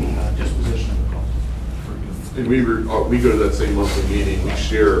disposition of the call. And we go to that same monthly meeting, we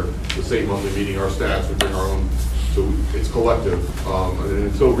share the same monthly meeting, our staffs, we bring our own, so it's collective. And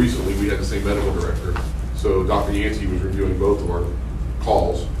until recently, we had the same medical director. So Dr. Yancey was reviewing both of our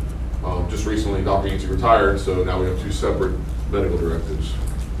calls. Just recently, Dr. Yancey retired, so now we have two separate medical directives.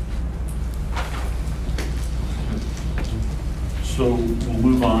 So we'll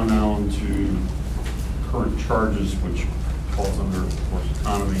move on now to current charges, which falls under, of course,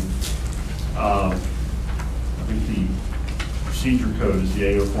 economy. I think the procedure code is the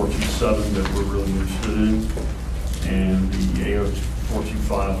AO427 that we're really interested in, and the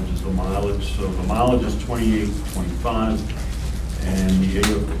AO425, which is the mileage. So the mileage is 28.25, and the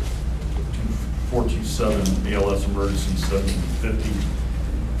AO427 ALS emergency 1750.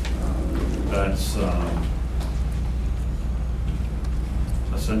 That's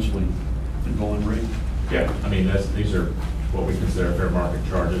essentially the going rate. Yeah, I mean, these are what we consider fair market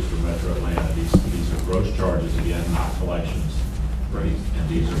charges for Metro Atlanta. These are gross charges, again, not collections. Right. And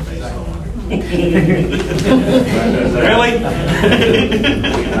these are based on. Really?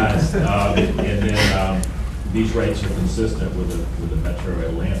 Yes. And then these rates are consistent with the Metro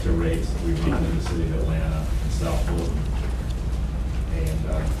Atlanta rates that we run in the city of Atlanta and South Fulton. And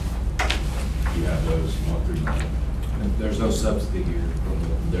you have those 1 through 9. And there's no subsidy here from the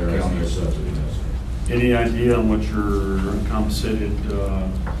There is county. no subsidy, no, sir. Any idea on what your uncompensated?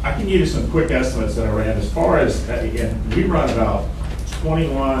 I can give you some quick estimates that I ran. As far as, again, we run about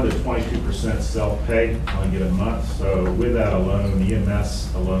 21 to 22% self-pay on a given month. So with that alone,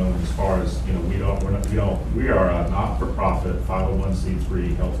 EMS alone, as far as, you know, we are a not-for-profit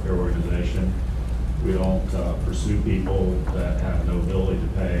 501c3 healthcare organization. We don't pursue people that have no ability to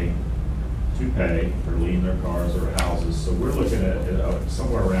pay or lien their cars or houses. So we're looking at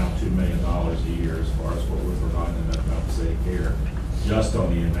somewhere around $2 million a year as far as what we're providing in that compensated care, just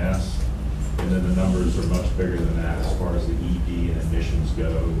on EMS. And then the numbers are much bigger than that as far as the ED and admissions go,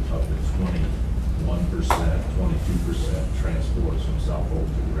 up to 21%, 22% transports from South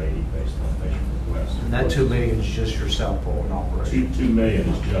Fulton to Grady based on patient request. And that $2 million is just your South Fulton operation. $2 million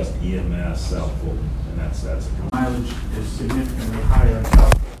is just EMS South Fulton, and that's Mileage is significantly higher in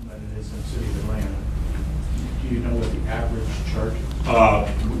South Fulton than it is in the city of Atlanta. Do you know what the average charge is?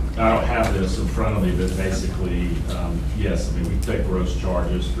 I don't have this in front of me, but basically, yes, I mean, we take gross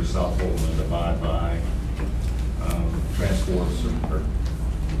charges for South Fulton and divide by transports or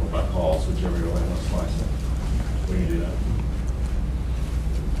by calls, whichever way you want to slice it. We can do that.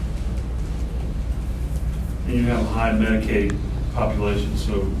 And you have a high Medicaid population,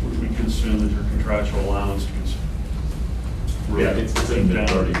 so we can assume that your contractual allowance gets. Yeah, it's in the down.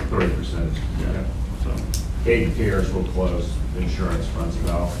 30%. Yeah, so. Aid cares real close, insurance runs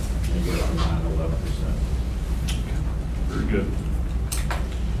about, and you go from 9 to 11%. Very good.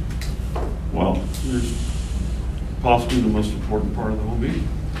 Well, here's possibly the most important part of the whole meeting.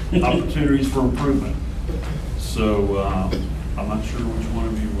 Opportunities for improvement. So, I'm not sure which one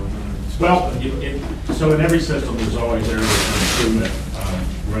of you were going to discuss. Well, so in every system, there's always areas for improvement.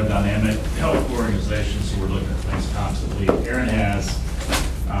 We're a dynamic health organization, so we're looking at things constantly. Erin has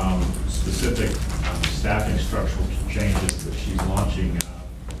specific staffing structural changes that she's launching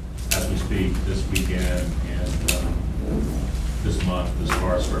as we speak this weekend and this month as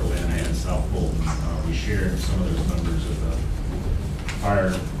far as for Atlanta and South Fulton. We shared some of those numbers at the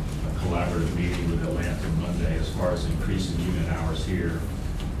prior collaborative meeting with Atlanta Monday as far as increasing unit hours here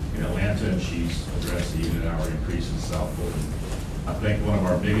in Atlanta, and she's addressed the unit hour increase in South Fulton. I think one of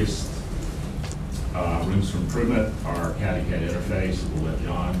our biggest rooms for improvement are county-cat interface. We'll let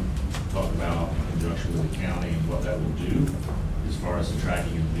John talk about in conjunction with the county and what that will do as far as the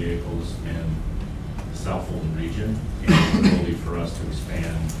tracking of vehicles in the South Fulton region and the ability for us to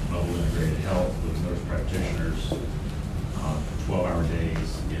expand mobile integrated health with nurse practitioners 12-hour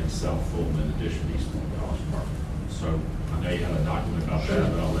days in South Fulton in addition to East Fulton College Park. So I know you have a document about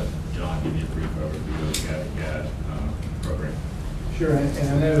that, but I'll let John give you a brief overview of the county-cat program. Sure, and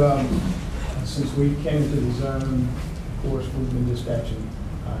I know since we came into the zone, of course, we've been dispatching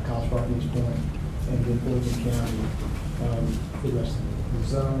College Park, East Point, and then Fulton County, the rest of the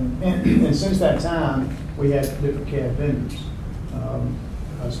zone. And since that time, we had different CAD vendors.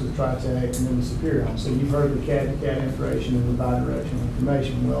 Us with TriTech and then the Superior. So you've heard the CAD-to-CAD information and the bi-directional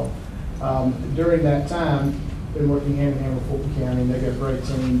information. Well, during that time, been working hand in hand with Fulton County, and they got a great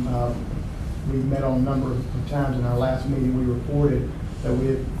team. We met on a number of times. In our last meeting, we reported that we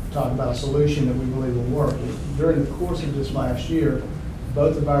had talked about a solution that we believe will work. During the course of this last year,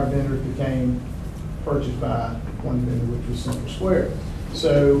 both of our vendors became purchased by one vendor, which was Central Square.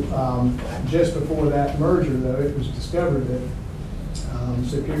 So just before that merger, though, it was discovered that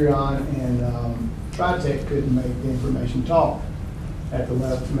Superion and TriTech couldn't make the information talk at the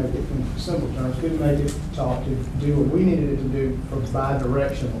level, to make it in simple terms, couldn't make it talk to do what we needed it to do for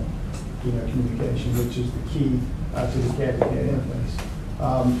bi-directional communication, which is the key to the CAD-to-CAD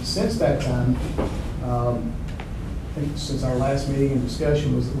interface. Since that time, I think since our last meeting and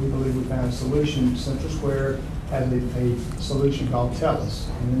discussion was that we believe we found a solution. Central Square has a solution called TELUS.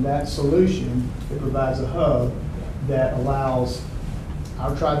 And in that solution, it provides a hub that allows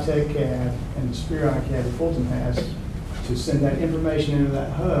our TriTech CAD and the Superion CAD that Fulton has to send that information into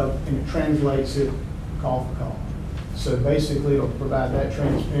that hub, and it translates it call for call. So basically, it'll provide that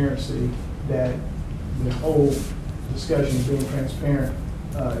transparency that the whole discussion of being transparent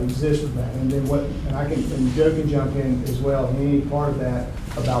exists with that. And then and Joe can jump in as well in any part of that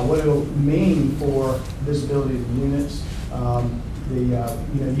about what it'll mean for visibility of the units.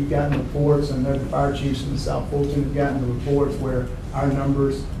 You've gotten reports, and the fire chiefs in the South Fulton have gotten the reports where our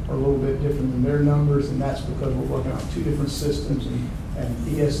numbers are a little bit different than their numbers, and that's because we're working on two different systems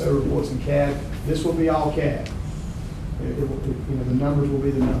and ESO reports and CAD. This will be all CAD. The numbers will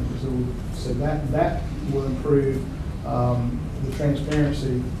be the numbers. So that will improve the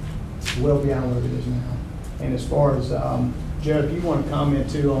transparency well beyond what it is now. And as far as Joe, if you want to comment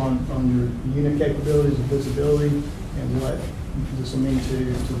too on your unit capabilities and visibility and what this will mean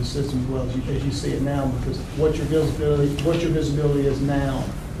to the system as well as you see it now, because what your visibility is now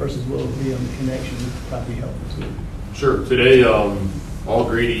versus what will be on the connection would probably help too. Sure. Today, all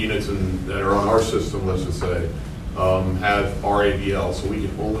Grady units that are on our system, let's just say, have RAVL, so we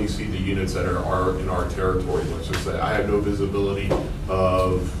can only see the units that are in our territory. Let's just say I have no visibility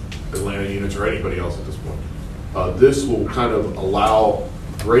of Atlanta units or anybody else at this point. This will kind of allow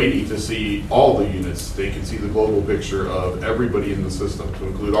Grady to see all the units. They can see the global picture of everybody in the system, to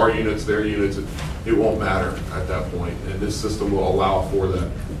include our units, their units. It won't matter at that point, and this system will allow for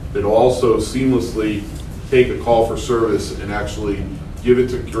that. It'll also seamlessly take a call for service and actually give it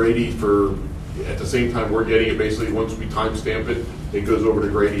to Grady for, at the same time we're getting it. Basically, once we timestamp it, it goes over to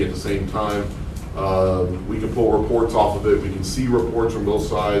Grady at the same time. We can pull reports off of it. We can see reports from both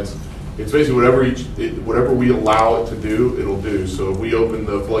sides. It's basically whatever we allow it to do, it'll do. So if we open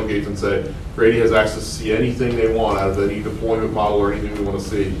the floodgates and say, Grady has access to see anything they want out of any deployment model or anything we want to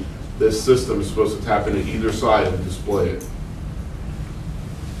see, this system is supposed to tap into either side and display it.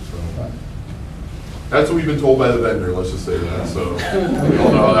 That's what we've been told by the vendor, let's just say that, so we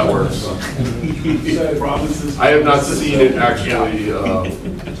all know how that works. Promises. I have not seen it actually,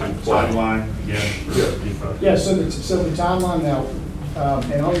 Timeline, again. Yeah, so the timeline now,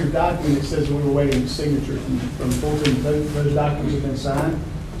 and on your document, it says we were waiting signature from Fulton. Those documents have been signed.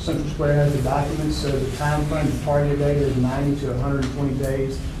 Central Square has the documents, so the time frame, the target date is 90 to 120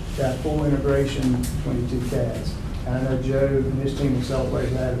 days, that full integration between the two CADs. And I know Joe and his team will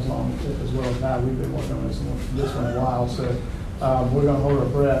celebrate that as well as I. We've been working on this one a while, so we're going to hold our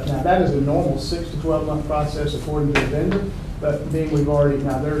breath. Now, that is a normal 6 to 12 month process according to the vendor, but being we've already,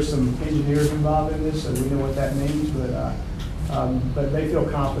 now there's some engineers involved in this, so we know what that means, but they feel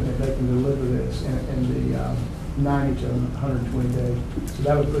confident they can deliver this in the 90 to 120 days. So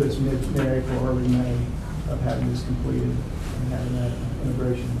that would put us mid-April, early May of having this completed and having that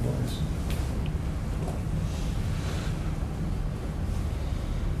integration in place.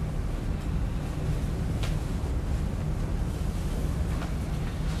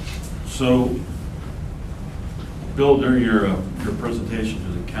 So, Bill, during your presentation to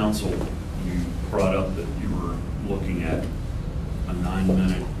the council, you brought up that you were looking at a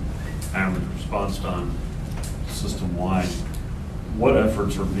 9-minute average response time system-wide. What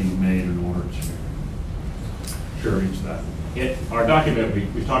efforts are being made in order to reach that? In our document,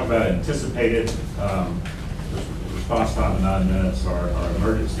 we talked about anticipated response time of 9 minutes, our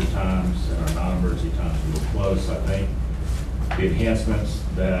emergency times and our non-emergency times we were close. I think the enhancements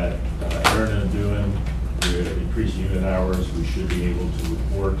that Aaron is doing with increased unit hours, we should be able to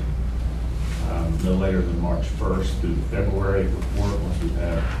report no later than March 1st through the February report once we've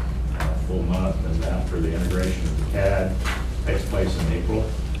had a full month, and after the integration of the CAD takes place in April.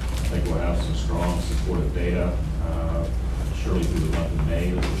 I think we'll have some strong supportive data, surely through the month of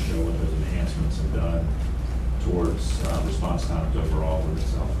May, that will show what those enhancements have done towards response times overall with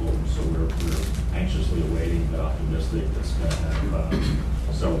South Fulton. So we're anxiously awaiting, but optimistic that's going to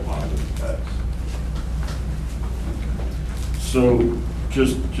have several positive effects. So,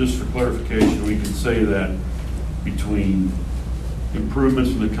 just for clarification, we can say that between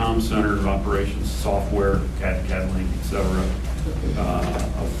improvements in the comm center operations, software, CAD link, et cetera,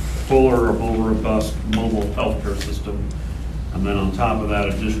 a fuller, a more robust mobile healthcare system, and then on top of that,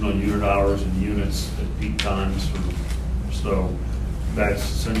 additional unit hours and units at peak times. So that's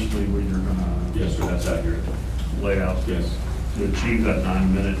essentially what you're going to. Yes, sir, that's accurate. Lay out. Yes. To achieve that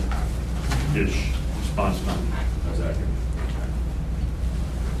 9-minute-ish response time. That's accurate.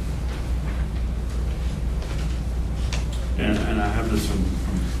 And I have this from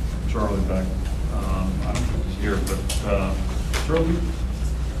Charlie back. I don't think he's here, but Charlie,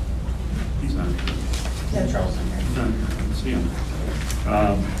 he's not here. Yeah, Charles in here. He's not here. I can see him.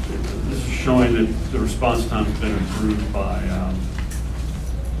 This is showing that the response time has been improved by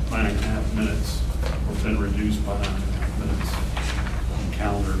 9.5 minutes, or been reduced by 9.5 minutes from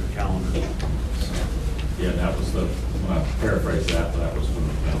calendar to calendar. So, Yeah, that was when I paraphrase that was from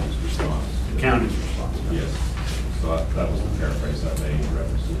the county's response. the county's response. Yes. So that was the paraphrase I made in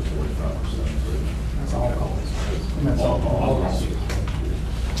reference to the 45% improvement. That's all calls. And that's All all calls.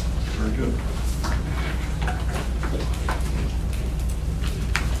 Very good.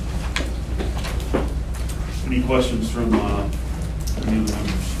 Any questions from any of the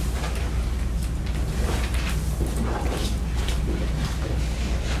members?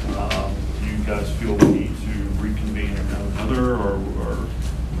 Do you guys feel we need to reconvene and have another, or are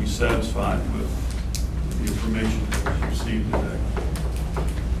we satisfied with the information that was received today?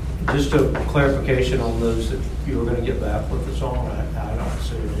 Just a clarification on those that you were going to get back with us on. I don't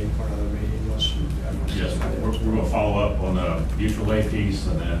see any for another meeting unless you. Yes, we're going to follow up on the mutual aid piece,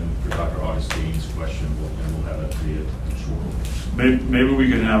 and then for Dr. Augustine's question, we'll have that to you shortly. Maybe we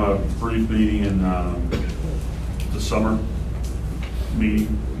can have a brief meeting in the summer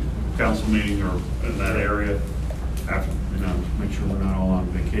meeting, council meeting, or in that area after, make sure we're not all on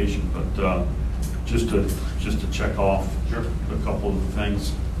vacation, but just to check off a couple of the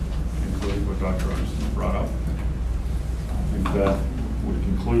things, including what Dr. Augustine brought up. I think that would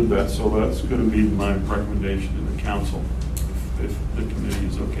conclude that, so that's going to be my recommendation to the council, if the committee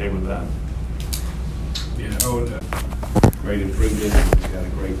is okay with that. Yeah, I would, great improvement. We've got a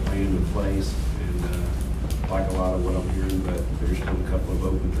great plan in place, and like a lot of what I'm hearing, but there's still a couple of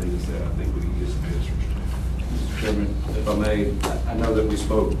open things that I think we can get some answers to. Mr. Chairman, if I may, I know that we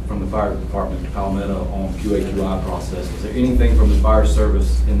spoke from the fire department to Palmetto on QA/QI process. Is there anything from the fire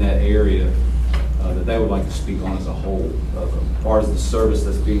service in that area that they would like to speak on as a whole, as far as the service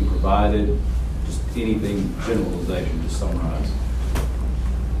that's being provided, just anything, generalization, just summarize?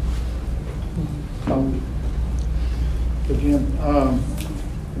 Again,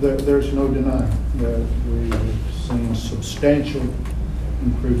 there's no denying that we've seen substantial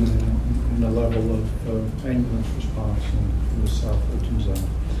improvement in the level of ambulance response in the South Fulton zone.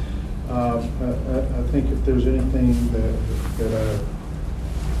 I think if there's anything that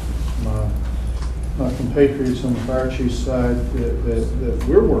my compatriots on the fire chief side that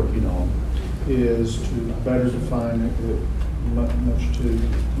we're working on is to better define it, much to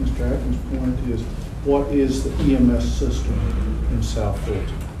Mr. Atkins' point, is what is the EMS system in South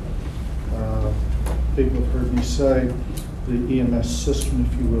Fulton? People have heard me say the EMS system,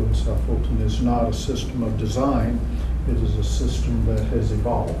 if you will, in South Fulton is not a system of design, it is a system that has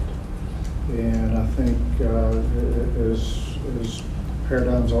evolved. And I think as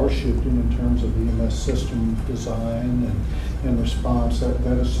paradigms are shifting in terms of EMS system design and response,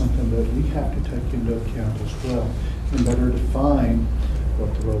 that is something that we have to take into account as well and better define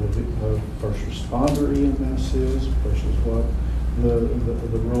what the role of first responder EMS is versus what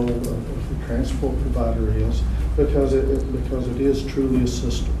the role of the transport provider is, because it is truly a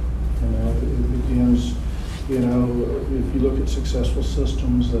system. It begins, if you look at successful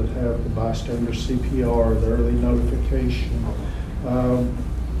systems that have the bystander CPR, the early notification,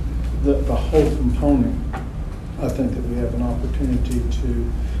 the whole component, I think that we have an opportunity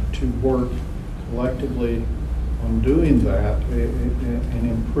to work collectively on doing that and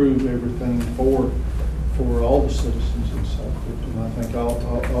improve everything for all the citizens in South Fulton. I think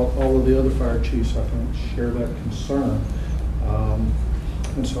all of the other fire chiefs, I think, share that concern.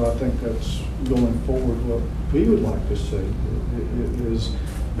 And so I think that's going forward what we would like to see is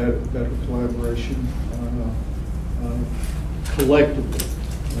better collaboration collectively.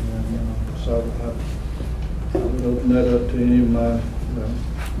 And so I would open that up to any of my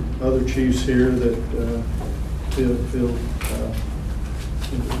other chiefs here that feel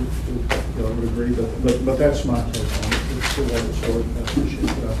I would agree, but that's my take on it. It's still what it's worth. I appreciate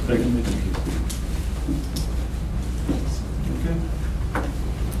that. Thank you. Okay.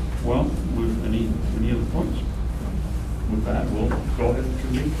 Well, any other points? With that, we'll go ahead and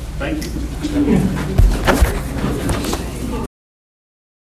convene. Thank you.